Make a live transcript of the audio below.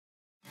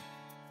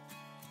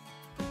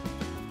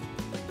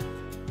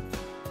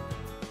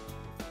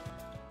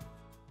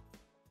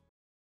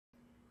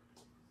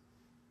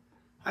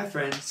Hi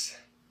friends,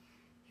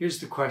 here's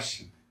the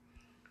question.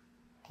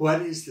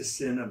 What is the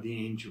sin of the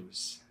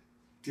angels?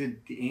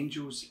 Did the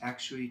angels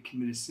actually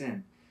commit a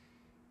sin?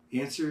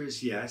 The answer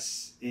is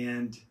yes.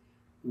 And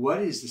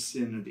what is the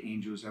sin of the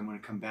angels? I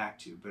want to come back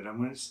to, but I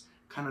want to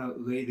kind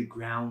of lay the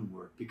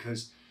groundwork,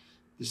 because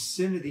the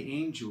sin of the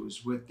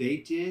angels, what they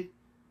did,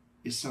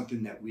 is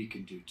something that we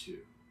can do too.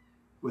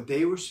 What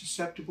they were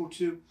susceptible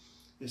to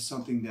is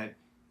something that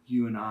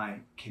you and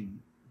I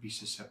can be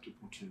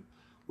susceptible to.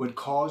 What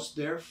caused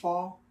their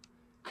fall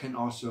can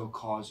also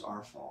cause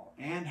our fall,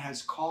 and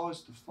has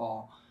caused the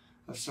fall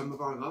of some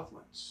of our loved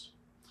ones.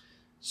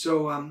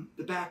 So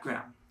the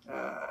background.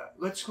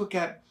 Let's look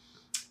at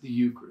the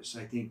Eucharist,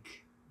 I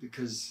think,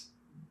 because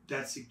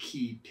that's a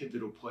key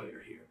pivotal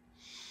player here.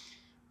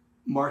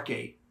 Mark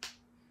 8.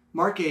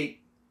 Mark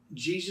 8,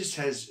 Jesus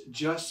has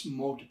just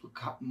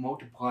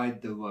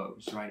multiplied the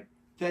loaves, right?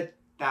 Fed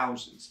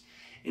thousands.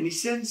 And he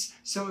sends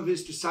some of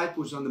his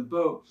disciples on the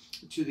boat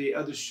to the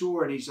other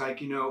shore, and he's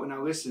like,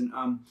 now listen,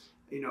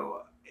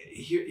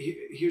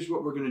 here's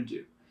what we're going to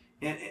do.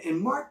 And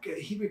Mark,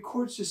 he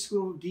records this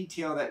little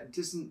detail that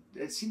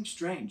seems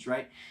strange,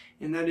 right?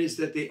 And that is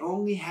that they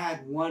only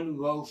had one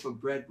loaf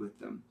of bread with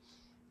them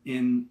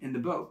in the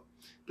boat.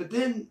 But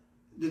then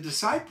the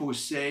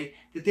disciples say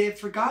that they had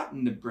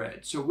forgotten the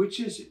bread. So which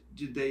is it?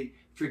 Did they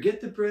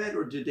forget the bread,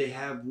 or did they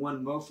have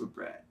one loaf of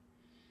bread?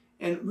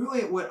 And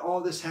really what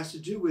all this has to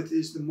do with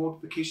is the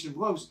multiplication of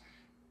loaves.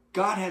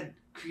 God had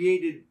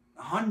created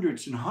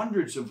hundreds and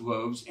hundreds of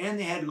loaves, and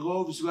they had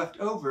loaves left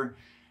over.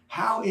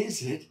 How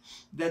is it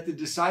that the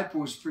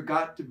disciples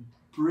forgot to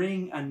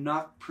bring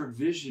enough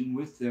provision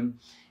with them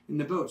in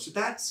the boat? So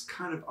that's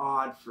kind of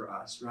odd for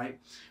us, right?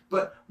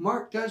 But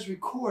Mark does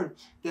record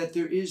that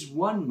there is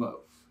one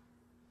loaf.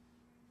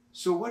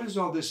 So what does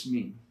all this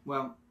mean?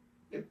 Well,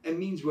 it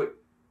means what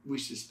we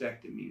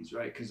suspect it means,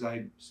 right? Because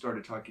I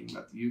started talking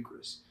about the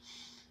Eucharist.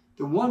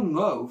 The one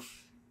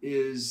loaf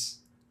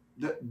is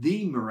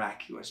the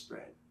miraculous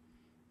bread.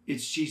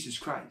 It's Jesus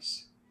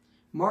Christ.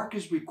 Mark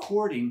is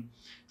recording,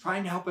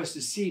 trying to help us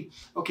to see,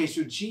 okay,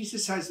 so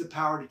Jesus has the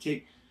power to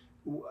take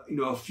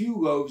a few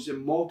loaves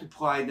and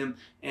multiply them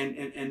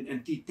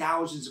and feed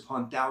thousands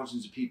upon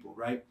thousands of people,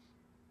 right?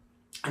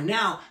 And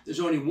now there's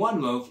only one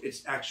loaf.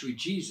 It's actually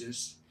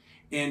Jesus.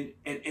 And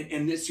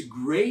it's a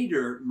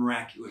greater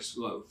miraculous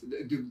loaf,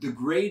 the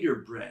greater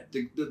bread,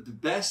 the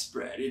best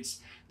bread. It's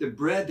the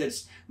bread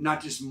that's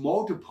not just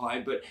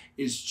multiplied, but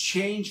is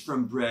changed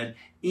from bread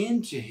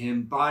into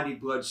him, body,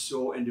 blood,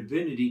 soul, and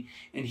divinity.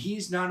 And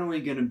he's not only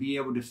going to be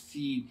able to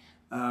feed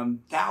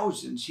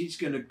thousands, he's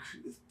going to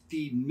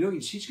feed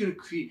millions, he's going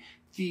to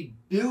feed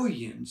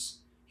billions,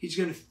 he's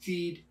going to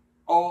feed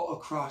all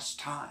across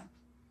time.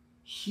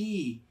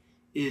 He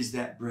is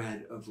that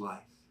bread of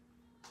life.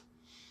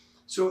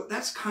 So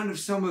that's kind of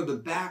some of the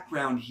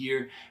background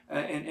here,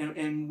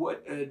 and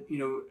what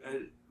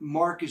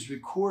Mark is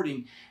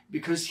recording,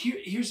 because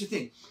here's the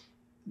thing: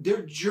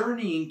 they're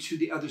journeying to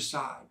the other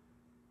side,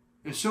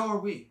 and so are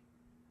we.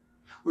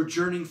 We're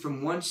journeying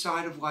from one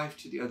side of life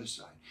to the other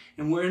side,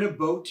 and we're in a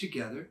boat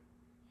together.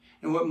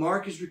 And what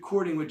Mark is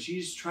recording, what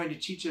Jesus is trying to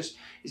teach us,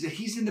 is that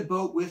he's in the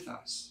boat with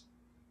us.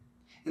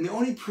 And the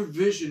only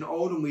provision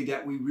ultimately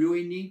that we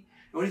really need,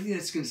 the only thing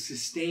that's going to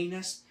sustain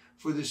us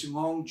for this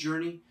long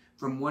journey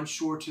from one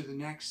shore to the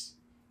next,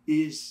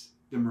 is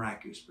the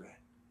miraculous bread,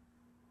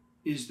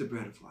 is the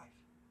bread of life.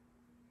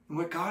 And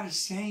what God is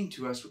saying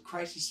to us, what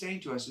Christ is saying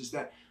to us, is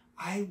that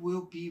I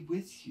will be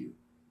with you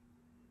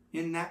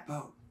in that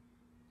boat.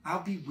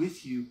 I'll be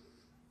with you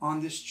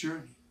on this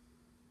journey.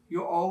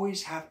 You'll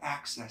always have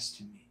access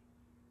to me.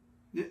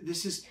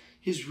 This is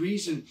his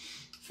reason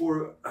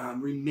for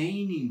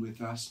remaining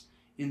with us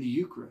in the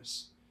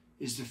Eucharist,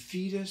 is to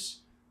feed us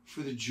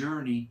for the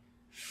journey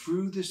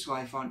through this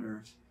life on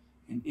earth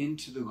and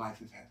into the life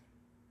of heaven.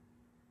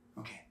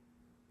 Okay,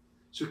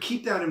 so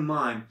keep that in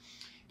mind,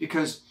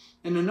 because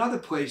in another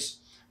place,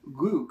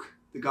 Luke,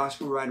 the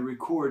gospel writer,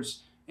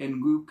 records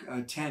in Luke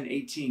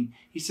 10:18,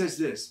 he says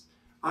this,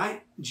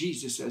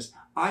 Jesus says,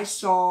 I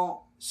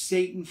saw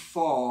Satan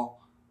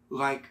fall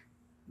like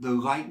the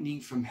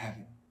lightning from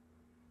heaven.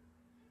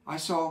 I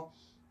saw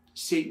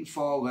Satan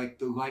fall like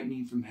the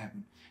lightning from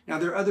heaven. Now,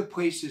 there are other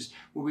places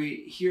where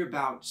we hear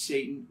about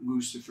Satan,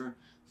 Lucifer,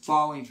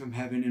 falling from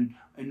heaven,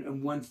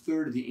 and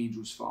 1/3 of the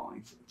angels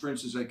falling. For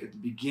instance, like at the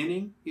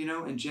beginning,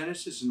 in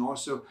Genesis, and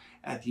also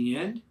at the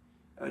end,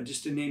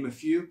 just to name a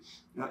few,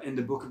 in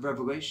the book of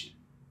Revelation.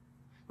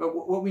 But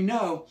what we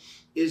know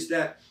is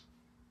that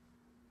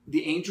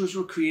the angels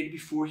were created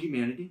before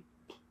humanity.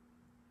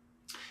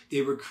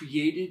 They were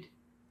created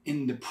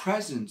in the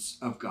presence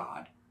of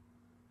God.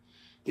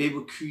 They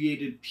were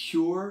created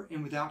pure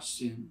and without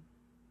sin.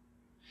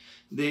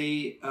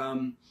 They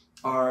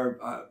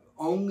are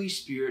only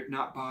spirit,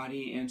 not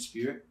body and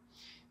spirit.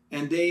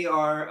 And they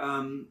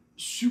are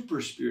super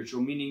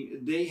spiritual, meaning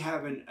they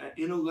have an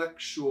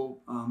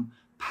intellectual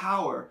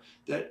power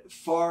that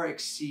far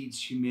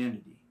exceeds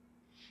humanity.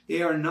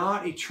 They are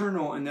not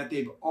eternal in that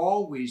they've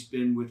always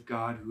been with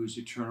God, who is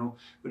eternal,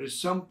 but at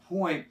some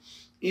point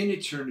in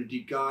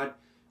eternity, God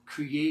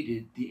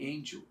created the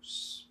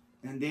angels.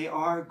 And they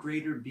are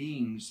greater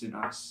beings than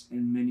us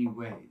in many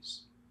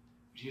ways.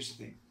 But here's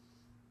the thing.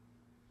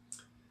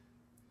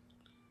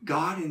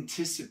 God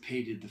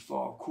anticipated the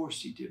fall. Of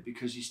course he did,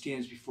 because he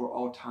stands before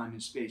all time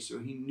and space. So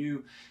he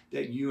knew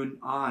that you and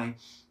I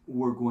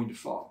were going to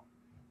fall.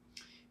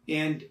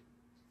 And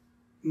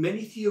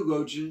many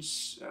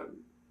theologians, a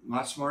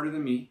lot smarter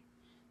than me,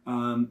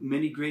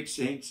 many great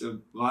saints, a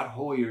lot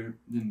holier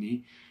than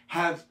me,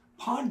 have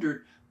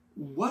pondered,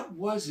 what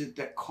was it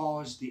that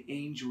caused the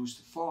angels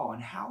to fall?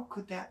 And how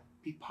could that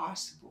be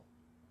possible?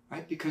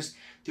 Right? Because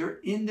they're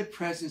in the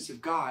presence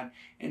of God.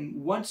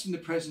 And once in the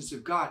presence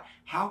of God,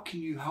 how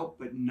can you help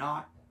but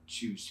not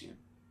choose him?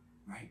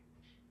 Right?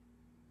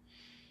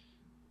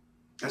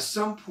 At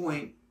some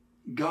point,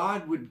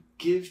 God would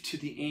give to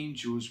the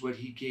angels what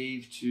he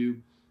gave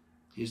to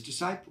his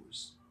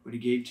disciples, what he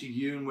gave to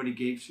you and what he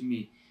gave to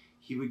me.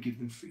 He would give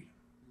them freedom.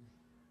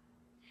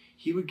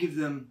 He would give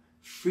them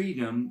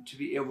freedom to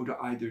be able to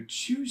either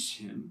choose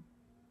him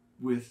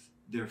with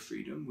their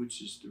freedom, which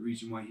is the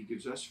reason why he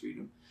gives us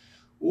freedom,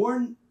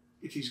 or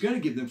if he's going to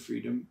give them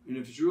freedom, and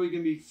if it's really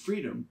going to be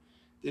freedom,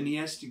 then he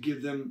has to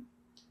give them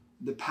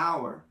the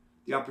power,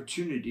 the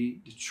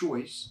opportunity, the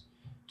choice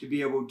to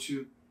be able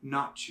to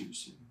not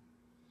choose him.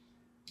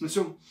 And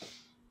so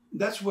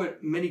that's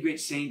what many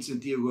great saints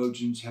and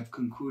theologians have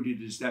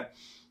concluded, is that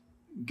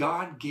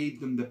God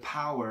gave them the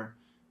power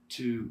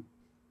to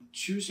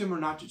choose him or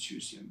not to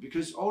choose him,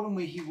 because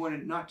ultimately he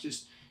wanted not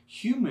just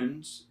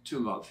humans to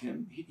love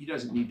him. He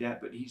doesn't need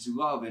that, but he's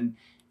love, and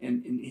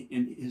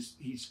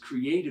he's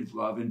creative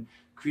love, and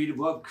creative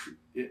love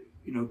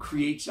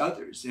creates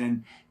others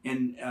and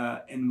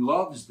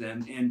loves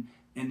them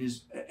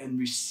and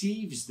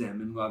receives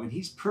them in love, and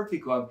he's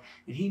perfect love,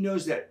 and he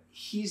knows that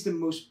he's the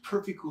most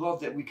perfect love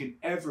that we can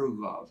ever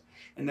love,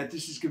 and that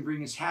this is going to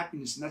bring us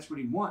happiness, and that's what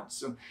he wants.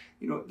 So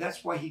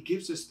that's why he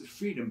gives us the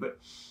freedom, but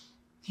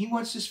he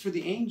wants this for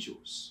the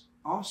angels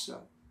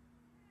also.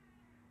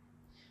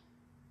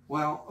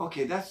 Well,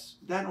 okay,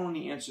 that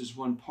only answers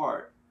one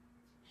part.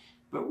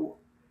 But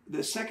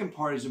the second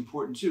part is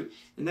important too.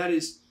 And that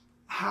is,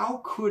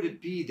 how could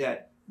it be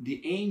that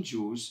the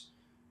angels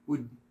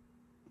would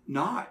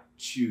not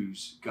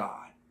choose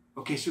God?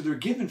 Okay, so they're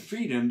given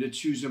freedom to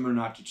choose him or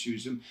not to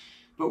choose him.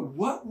 But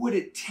what would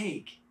it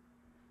take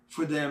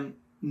for them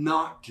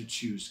not to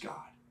choose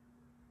God?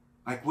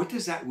 Like, what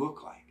does that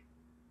look like?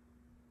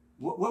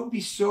 What would be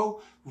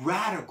so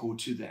radical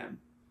to them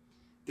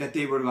that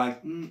they were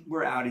like,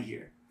 we're out of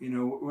here.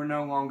 We're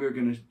no longer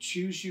going to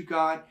choose you,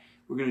 God.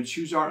 We're going to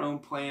choose our own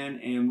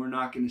plan, and we're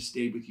not going to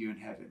stay with you in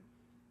heaven.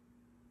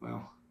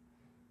 Well,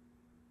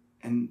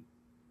 and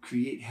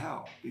create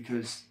hell,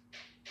 because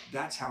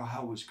that's how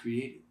hell was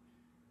created.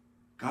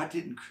 God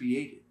didn't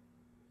create it.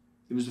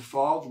 It was the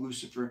fall of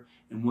Lucifer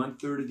and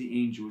 1/3 of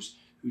the angels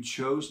who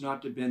chose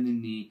not to bend the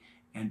knee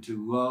and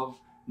to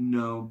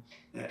know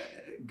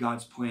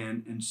God's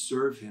plan and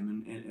serve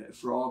him and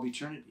for all of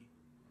eternity.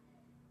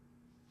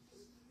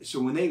 So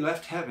when they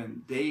left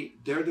heaven,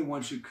 they're the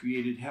ones who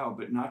created hell,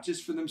 but not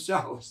just for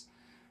themselves,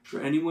 for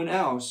anyone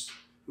else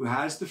who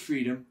has the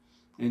freedom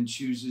and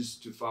chooses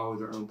to follow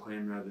their own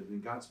plan rather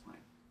than God's plan.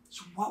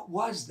 So what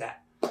was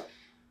that?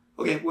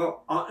 Okay,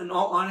 well, in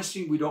all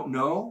honesty, we don't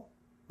know,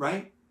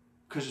 right?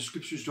 Because the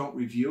scriptures don't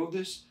reveal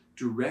this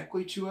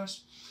directly to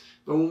us.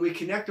 But when we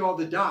connect all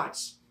the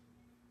dots,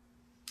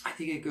 I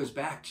think it goes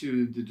back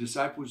to the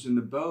disciples in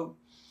the boat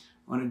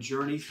on a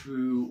journey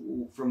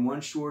from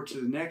one shore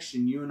to the next,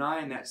 and you and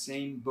I in that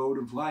same boat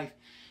of life,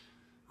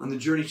 on the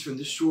journey from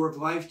the shore of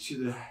life to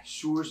the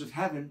shores of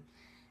heaven,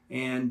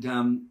 and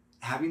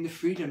having the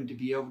freedom to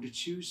be able to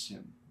choose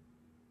him.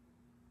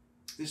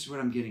 This is what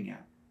I'm getting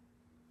at.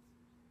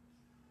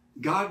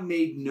 God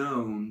made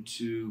known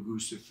to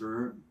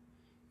Lucifer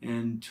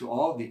and to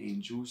all the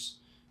angels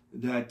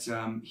that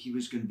he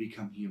was going to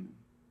become human.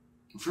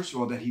 First of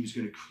all, that he was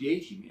going to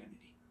create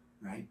humanity,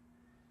 right?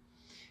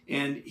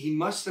 And he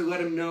must have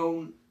let him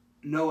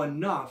know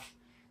enough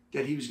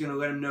that he was going to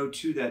let him know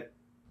too that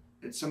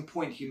at some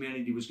point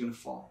humanity was going to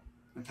fall.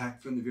 In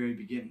fact, from the very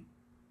beginning.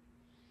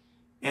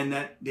 And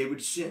that they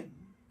would sin.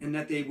 And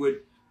that they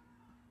would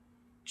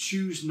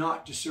choose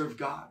not to serve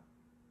God.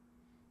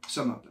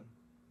 Some of them.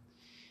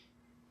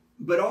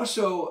 But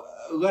also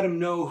let him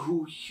know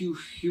who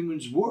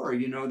humans were.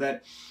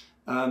 That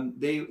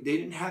they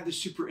didn't have the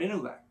super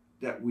intellect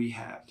that we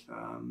have,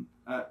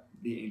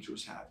 the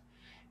angels have.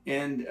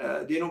 And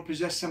they don't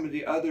possess some of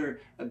the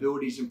other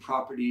abilities and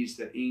properties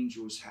that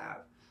angels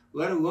have,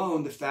 let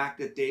alone the fact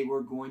that they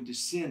were going to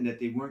sin, that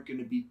they weren't going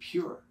to be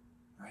pure,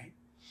 right?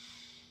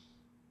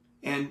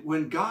 And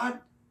when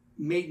God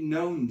made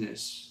known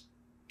this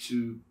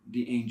to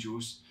the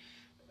angels,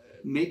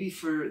 maybe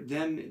for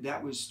them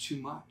that was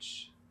too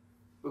much.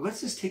 But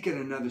let's just take it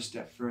another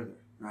step further,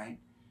 right?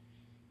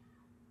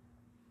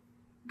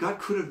 God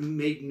could have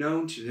made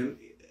known to them,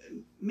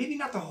 maybe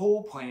not the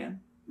whole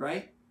plan,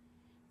 right?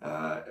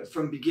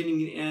 From beginning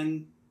to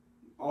end,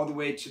 all the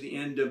way to the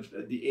end of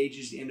the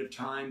ages, the end of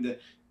time, the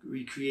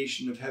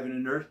recreation of heaven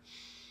and earth.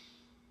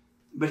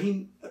 But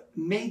he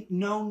made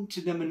known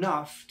to them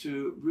enough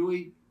to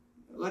really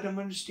let them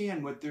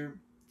understand what their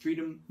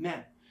freedom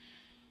meant.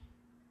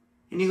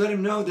 And he let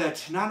them know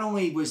that not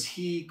only was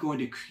he going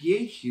to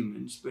create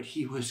humans, but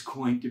he was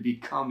going to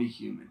become a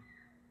human.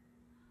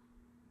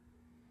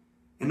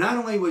 And not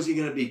only was he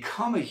going to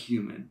become a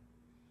human,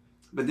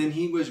 but then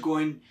he was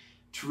going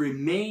to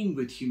remain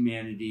with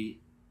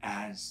humanity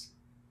as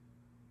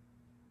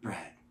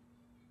bread.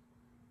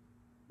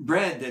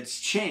 Bread that's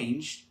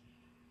changed,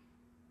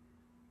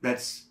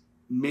 that's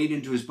made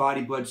into his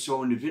body, blood,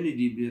 soul, and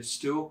divinity, but it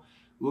still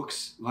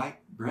looks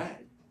like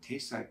bread,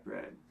 tastes like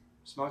bread,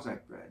 smells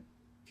like bread,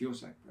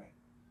 feels like bread.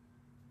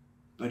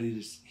 But it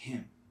is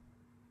him.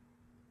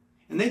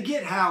 And they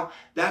get how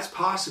that's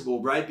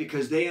possible, right?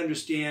 Because they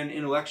understand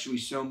intellectually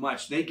so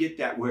much. They get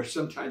that where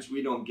sometimes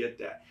we don't get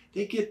that.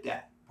 They get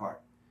that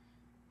part.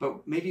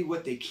 But maybe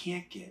what they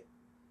can't get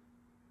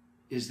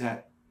is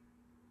that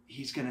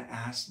he's going to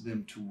ask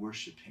them to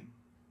worship him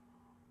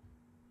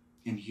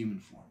in human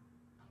form.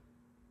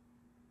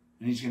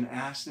 And he's going to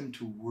ask them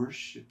to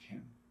worship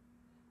him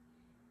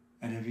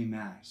at every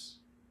Mass,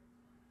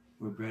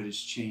 where bread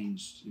is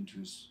changed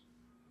into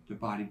the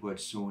body, blood,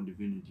 soul, and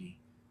divinity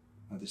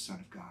of the Son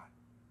of God.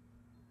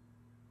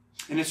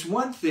 And it's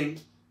one thing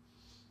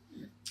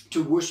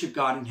to worship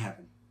God in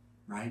heaven,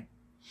 right?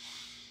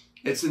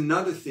 It's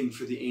another thing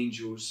for the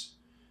angels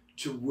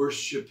to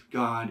worship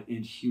God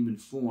in human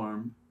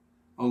form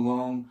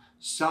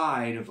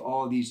alongside of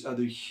all these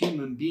other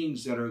human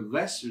beings that are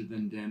lesser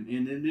than them.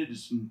 And it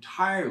is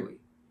entirely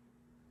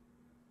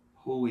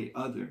wholly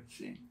other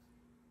thing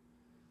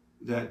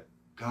that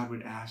God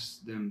would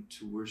ask them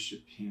to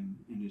worship him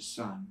in his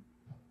Son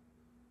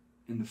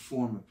in the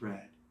form of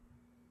bread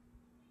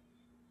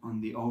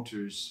on the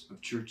altars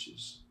of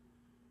churches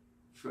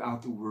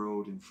throughout the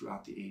world and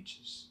throughout the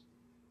ages.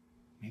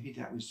 Maybe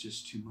that was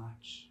just too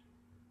much.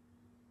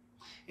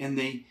 And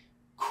they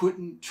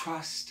couldn't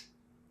trust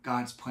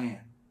God's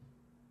plan.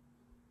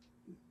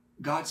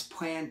 God's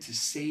plan to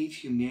save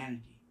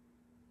humanity,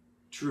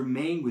 to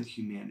remain with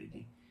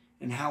humanity,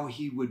 and how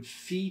he would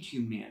feed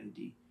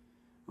humanity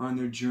on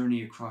their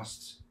journey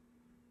across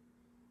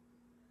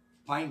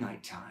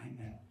finite time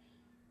and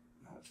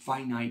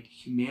finite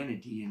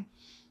humanity and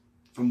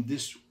from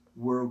this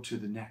world to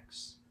the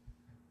next.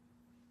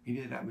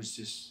 Maybe that was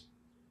just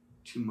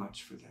too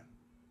much for them.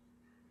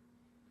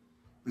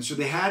 And so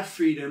they had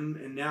freedom,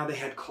 and now they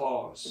had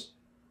claws.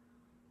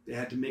 They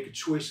had to make a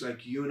choice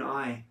like you and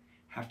I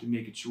have to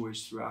make a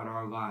choice throughout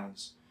our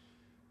lives.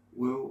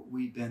 Will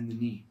we bend the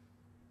knee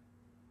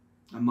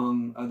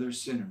among other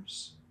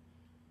sinners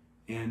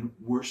and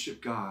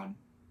worship God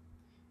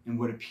in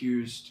what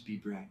appears to be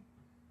bread?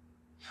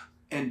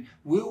 And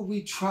will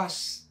we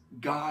trust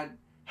God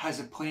has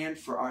a plan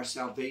for our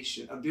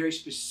salvation, a very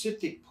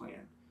specific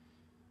plan,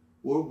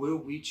 or will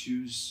we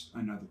choose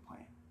another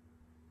plan?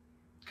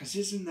 Because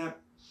isn't that,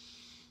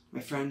 my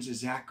friends,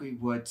 exactly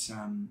what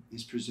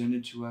is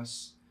presented to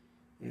us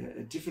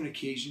at different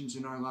occasions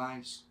in our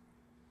lives?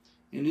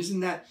 And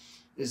isn't that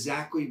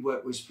exactly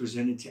what was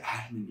presented to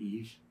Adam and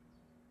Eve?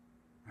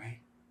 Right?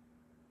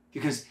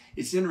 Because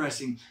it's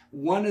interesting,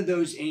 one of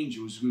those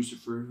angels,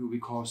 Lucifer, who we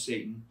call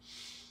Satan,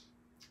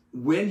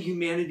 when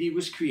humanity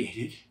was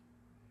created,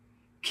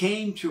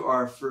 came to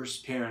our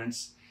first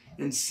parents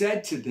and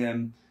said to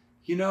them,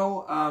 you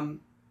know,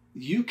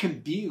 you can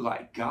be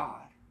like God.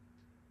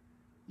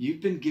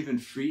 You've been given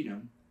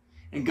freedom.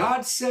 And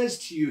God says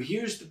to you,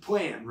 here's the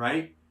plan,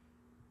 right?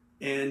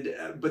 And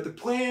but the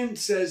plan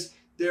says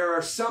there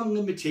are some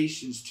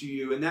limitations to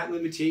you. And that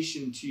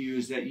limitation to you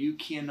is that you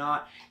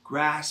cannot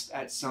grasp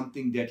at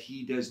something that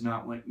he does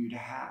not want you to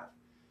have.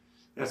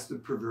 That's the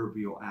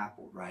proverbial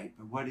apple, right?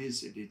 But what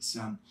is it?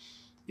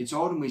 It's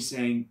ultimately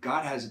saying,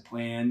 God has a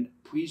plan.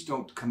 Please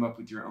don't come up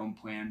with your own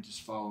plan.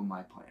 Just follow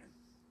my plan,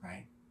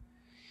 right?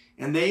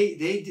 And they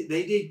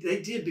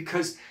did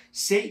because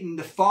Satan,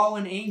 the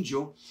fallen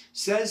angel,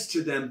 says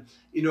to them,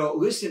 you know,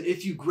 listen,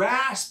 if you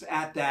grasp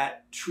at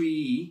that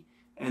tree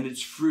and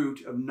its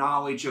fruit of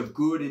knowledge of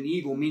good and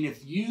evil, I mean,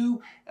 if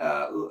you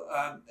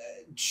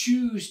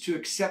choose to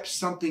accept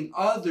something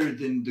other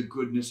than the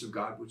goodness of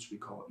God, which we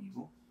call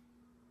evil,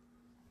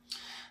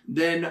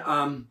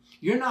 then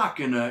you're not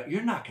gonna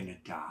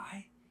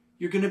die.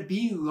 You're gonna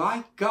be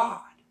like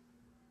God,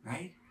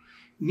 right?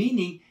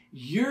 Meaning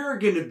you're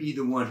gonna be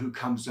the one who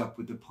comes up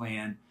with the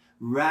plan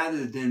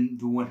rather than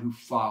the one who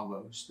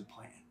follows the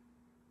plan.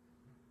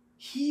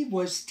 He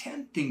was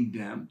tempting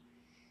them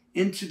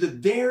into the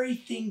very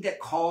thing that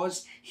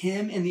caused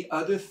him and the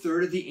other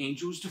third of the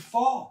angels to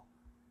fall.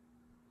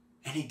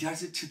 And he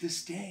does it to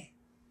this day,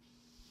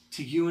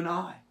 to you and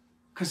I.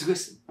 Because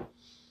listen,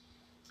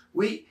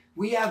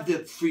 we have the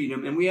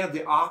freedom and we have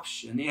the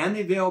option and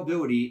the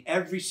availability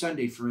every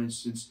Sunday, for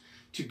instance,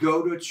 to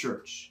go to a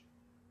church,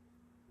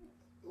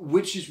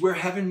 which is where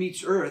heaven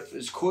meets earth,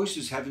 as close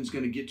as heaven's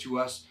going to get to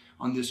us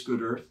on this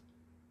good earth.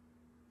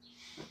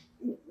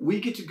 We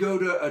get to go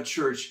to a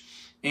church,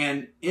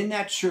 and in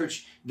that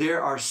church,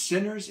 there are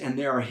sinners and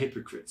there are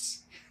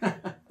hypocrites.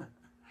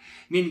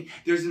 Meaning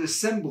there's an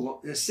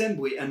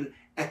assembly, and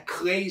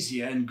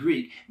ecclesia in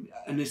Greek,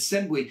 an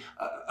assembly,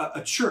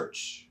 a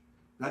church.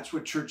 That's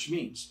what church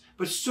means.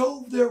 But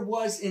so there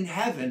was in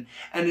heaven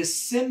an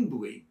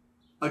assembly,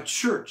 a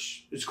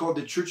church. It's called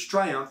the church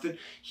triumphant.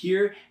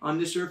 Here on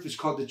this earth, it's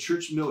called the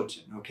church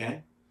militant,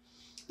 okay?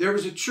 There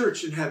was a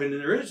church in heaven,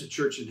 and there is a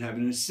church in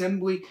heaven, an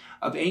assembly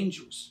of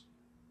angels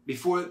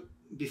before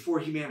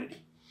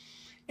humanity.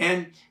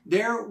 And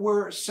there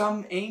were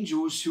some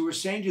angels who were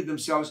saying to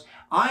themselves,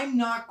 I'm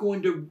not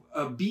going to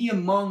be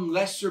among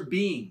lesser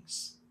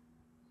beings.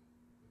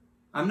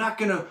 I'm not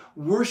going to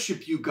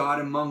worship you,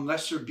 God, among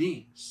lesser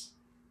beings,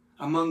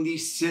 among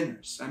these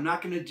sinners. I'm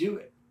not going to do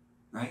it,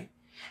 right?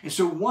 And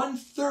so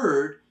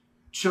 1/3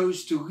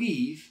 chose to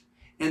leave,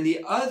 and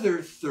the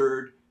other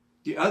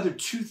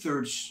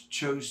 2/3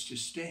 chose to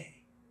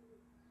stay.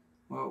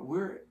 Well,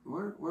 we're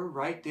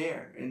right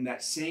there in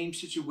that same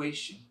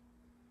situation.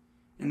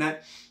 And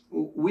that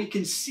we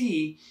can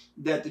see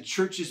that the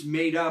church is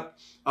made up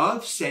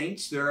of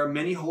saints. There are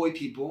many holy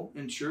people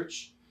in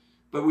church.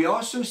 But we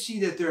also see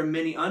that there are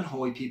many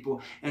unholy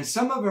people. And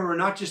some of them are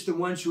not just the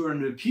ones who are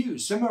in the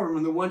pews. Some of them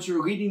are the ones who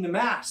are leading the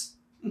Mass.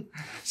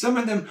 Some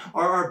of them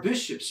are our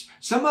bishops.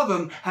 Some of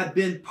them have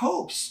been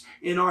popes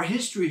in our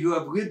history who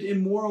have lived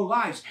immoral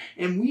lives.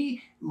 And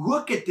we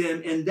look at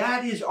them, and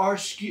that is our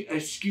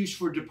excuse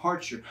for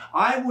departure.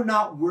 I will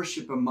not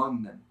worship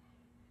among them,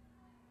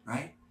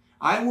 right?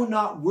 I will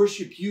not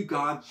worship you,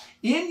 God.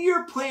 In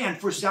your plan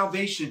for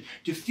salvation,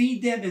 to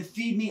feed them and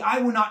feed me, I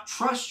will not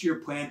trust your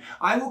plan.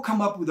 I will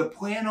come up with a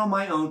plan on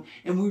my own,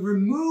 and we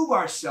remove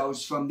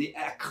ourselves from the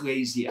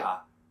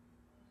ecclesia,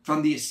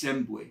 from the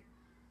assembly,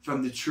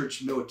 from the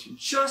church militant,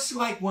 just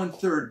like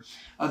 1/3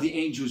 of the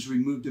angels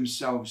removed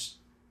themselves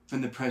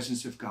from the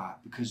presence of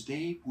God because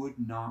they would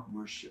not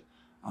worship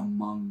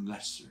among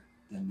lesser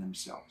than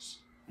themselves,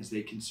 as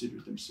they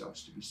considered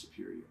themselves to be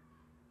superior.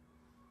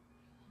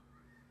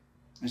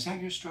 Is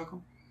that your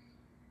struggle?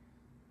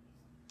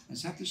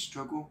 Is that the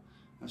struggle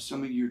of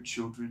some of your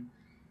children,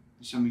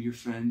 some of your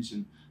friends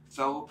and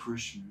fellow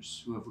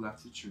parishioners who have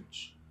left the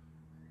church?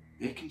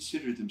 They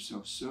consider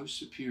themselves so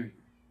superior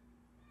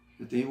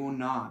that they will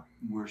not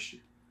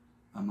worship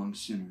among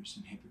sinners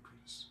and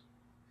hypocrites.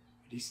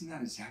 But isn't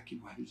that exactly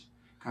why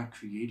God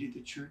created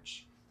the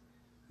church?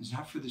 It's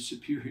not for the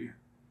superior,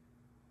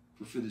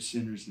 but for the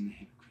sinners and the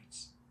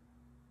hypocrites.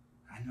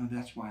 I know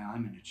that's why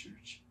I'm in a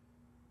church,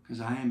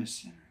 because I am a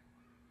sinner.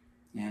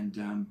 And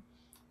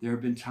there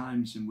have been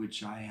times in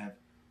which I have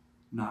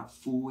not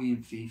fully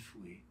and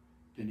faithfully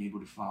been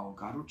able to follow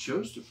God, or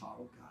chose to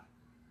follow God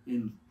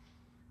in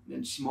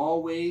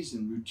small ways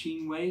and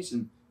routine ways,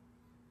 and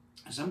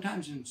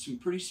sometimes in some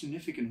pretty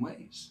significant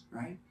ways,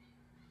 right?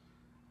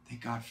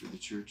 Thank God for the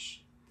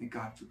church. Thank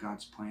God for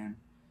God's plan.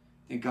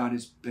 Thank God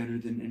is better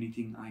than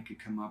anything I could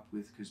come up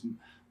with, because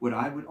what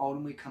I would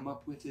ultimately come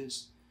up with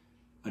is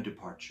a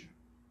departure.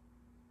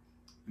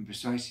 And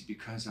precisely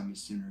because I'm a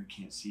sinner, I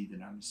can't see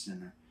that I'm a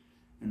sinner.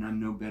 And I'm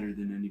no better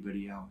than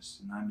anybody else.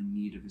 And I'm in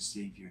need of a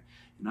Savior.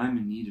 And I'm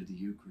in need of the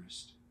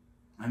Eucharist.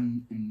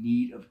 I'm in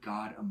need of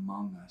God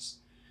among us,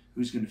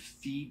 who's going to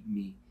feed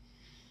me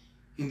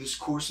in this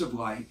course of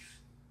life,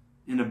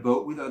 in a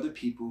boat with other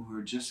people who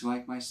are just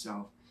like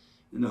myself,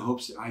 in the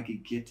hopes that I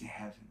could get to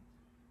heaven,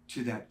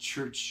 to that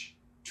church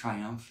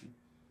triumphant,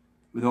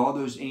 with all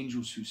those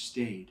angels who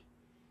stayed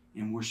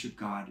and worshiped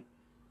God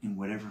in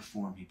whatever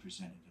form he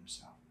presented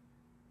himself.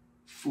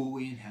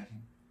 Fully in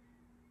heaven,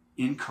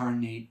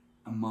 incarnate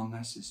among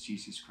us as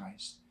Jesus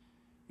Christ,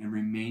 and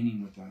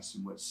remaining with us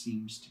in what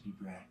seems to be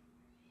bread.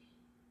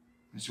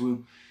 And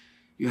so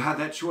you have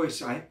that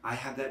choice. I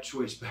have that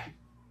choice, but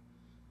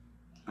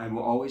I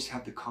will always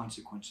have the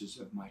consequences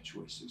of my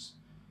choices.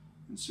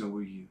 And so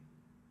will you.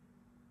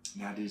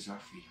 That is our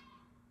freedom.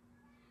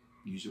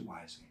 Use it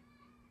wisely.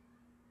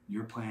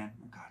 Your plan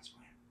or God's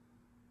plan.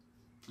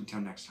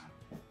 Until next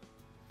time.